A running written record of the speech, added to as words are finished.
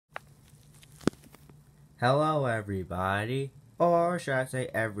Hello everybody, or should I say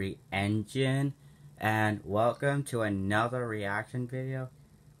every engine, and welcome to another reaction video.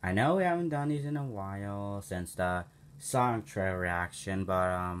 I know we haven't done these in a while since the Sonic Trail reaction,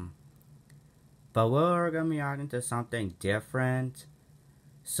 but we're gonna be reacting to something different.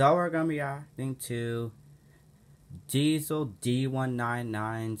 So we're gonna be reacting to Diesel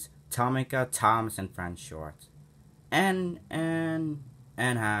D199's Tomica Thomas and Friends short. And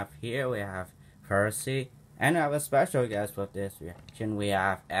here we have Percy, and we have a special guest with this reaction. We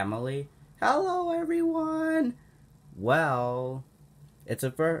have Emily. Hello everyone! Well, it's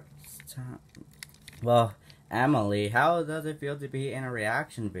the first time. Well, Emily, how does it feel to be in a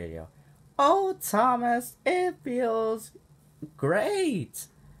reaction video? Oh, Thomas, it feels great!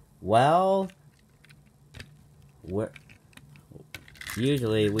 Well,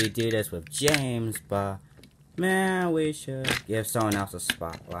 usually we do this with James, but man, we should give someone else a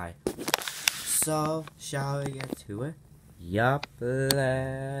spotlight. So, shall we get to it? Yup,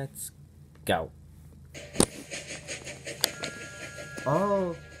 let's go.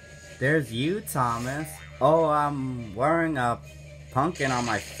 Oh, there's you, Thomas. Oh, I'm wearing a pumpkin on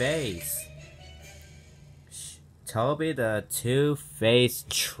my face. Toby the Two-Faced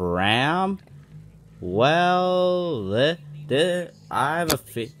Tramp? Well, I have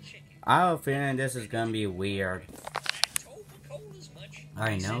a feeling this is gonna be weird.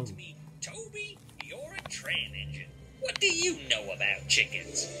 I know. Toby, you're a train engine. What do you know about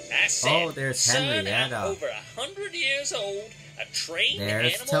chickens? I said, oh, there's Henrietta. I'm over 100 years old, a trained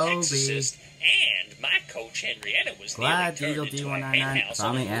there's animal Toby. Exorcist, and my coach Henrietta was glad nearly Diesel turned into a D199 henhouse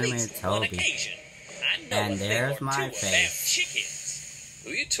on at animated least one Toby. occasion. I know And a thing there's or my two about face. chickens.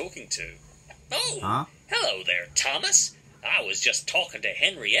 Who are you talking to? Oh, huh? Hello there, Thomas. I was just talking to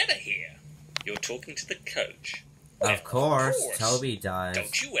Henrietta here. You're talking to the coach. Well, of course, of course, Toby does.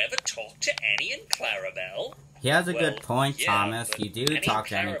 Don't you ever talk to Annie and Clarabelle? He has a good point, yeah, Thomas. You do Annie talk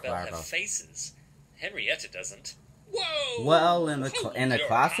to and Annie Clarabelle have Clarabelle. faces. Henrietta doesn't. Whoa! Well, in the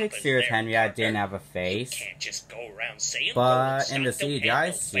classic series, there, Henrietta didn't Parker. have a face. You can't just go around saying But in the don't have CGI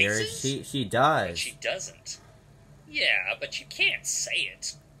no series, faces. she But does. she doesn't. Yeah, but you can't say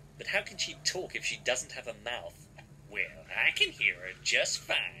it. But how can she talk if she doesn't have a mouth? Well, I can hear her just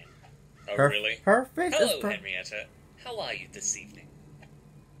fine. Oh, really? Her face Hello, is Henrietta. How are you this evening?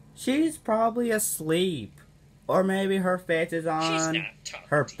 She's probably asleep. Or maybe her face is She's on not talking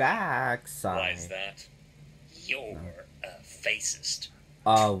her to you. backside. Why is that? You're a fascist.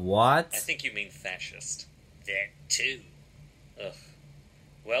 What? I think you mean fascist. That too. Ugh.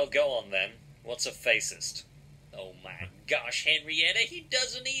 Well, go on then. What's a fascist? Oh my gosh, Henrietta, he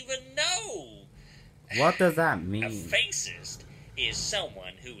doesn't even know! What does that A mean? fascist is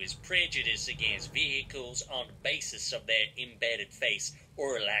someone who is prejudiced against vehicles on the basis of their embedded face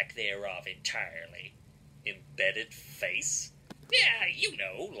or lack thereof entirely. Embedded face? Yeah, you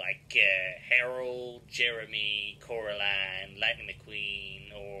know, like Harold, Jeremy, Coraline, Lightning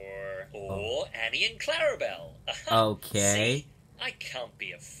McQueen, or Annie and Clarabelle. Okay. See, I can't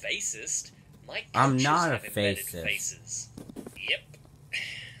be a fascist. My I'm coaches not a have embedded fascist. faces. Yep.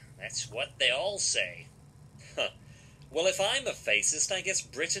 That's what they all say. Huh. Well, if I'm a fascist, I guess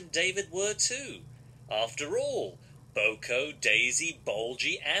Britt and David were too. After all, Boko, Daisy,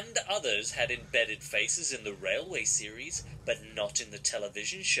 Bulgy, and others had embedded faces in the railway series, but not in the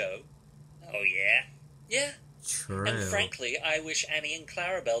television show. Oh, yeah? Yeah. True. And frankly, I wish Annie and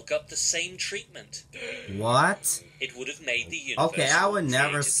Clarabelle got the same treatment. What? It would have made the universe Okay, I would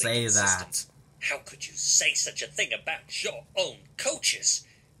never creatively say consistent. that. How could you say such a thing about your own coaches?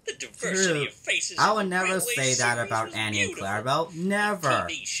 The diversity True. of faces I in would the never railway say that series about was Annie and beautiful. Clarabelle. Never.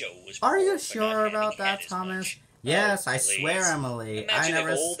 The TV show was Are you poor, but sure not about having that, had as Thomas? much. Yes, Oh, I please. swear, Emily. Imagine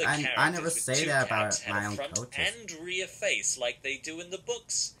if all the I never characters with say two that counts about had my a own front coaches. and rear face like they do in the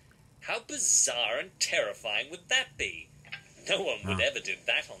books. How bizarre and terrifying would that be? No one would ever do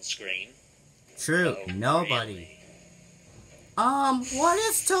that on screen. True, Oh, nobody. really? What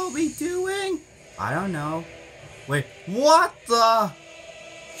is Toby doing? I don't know. Wait, what the?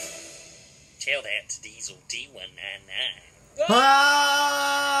 Tell that to Diesel D199.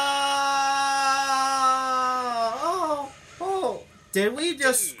 Oh, did we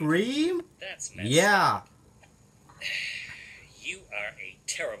just Dude, scream? That's messed Yeah. up. You are a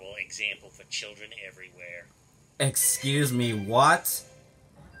terrible example for children everywhere. Excuse me, what?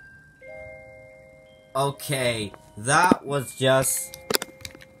 Okay, that was just...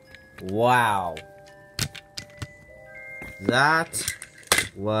 wow. That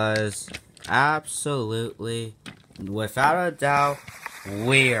was absolutely, without a doubt,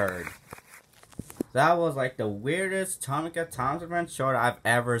 weird. That was like the weirdest Tomica Thomas and Friends short I've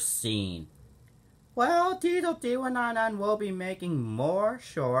ever seen. well, Tito T19 will be making more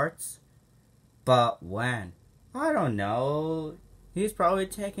shorts. But when? I don't know. He's probably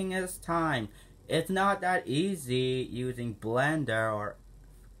taking his time. It's not that easy using Blender or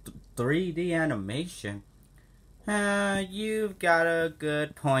 3D animation. You've got a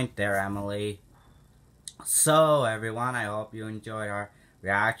good point there, Emily. So, everyone, I hope you enjoyed our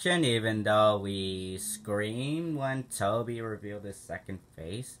reaction, even though we screamed when Toby revealed his second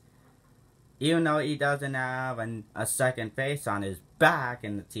face. Even though he doesn't have a second face on his back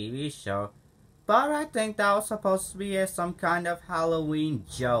in the TV show. But I think that was supposed to be some kind of Halloween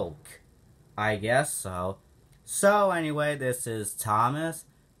joke. I guess so. So anyway, this is Thomas,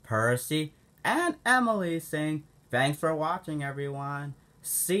 Percy, and Emily saying thanks for watching, everyone.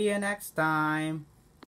 See you next time.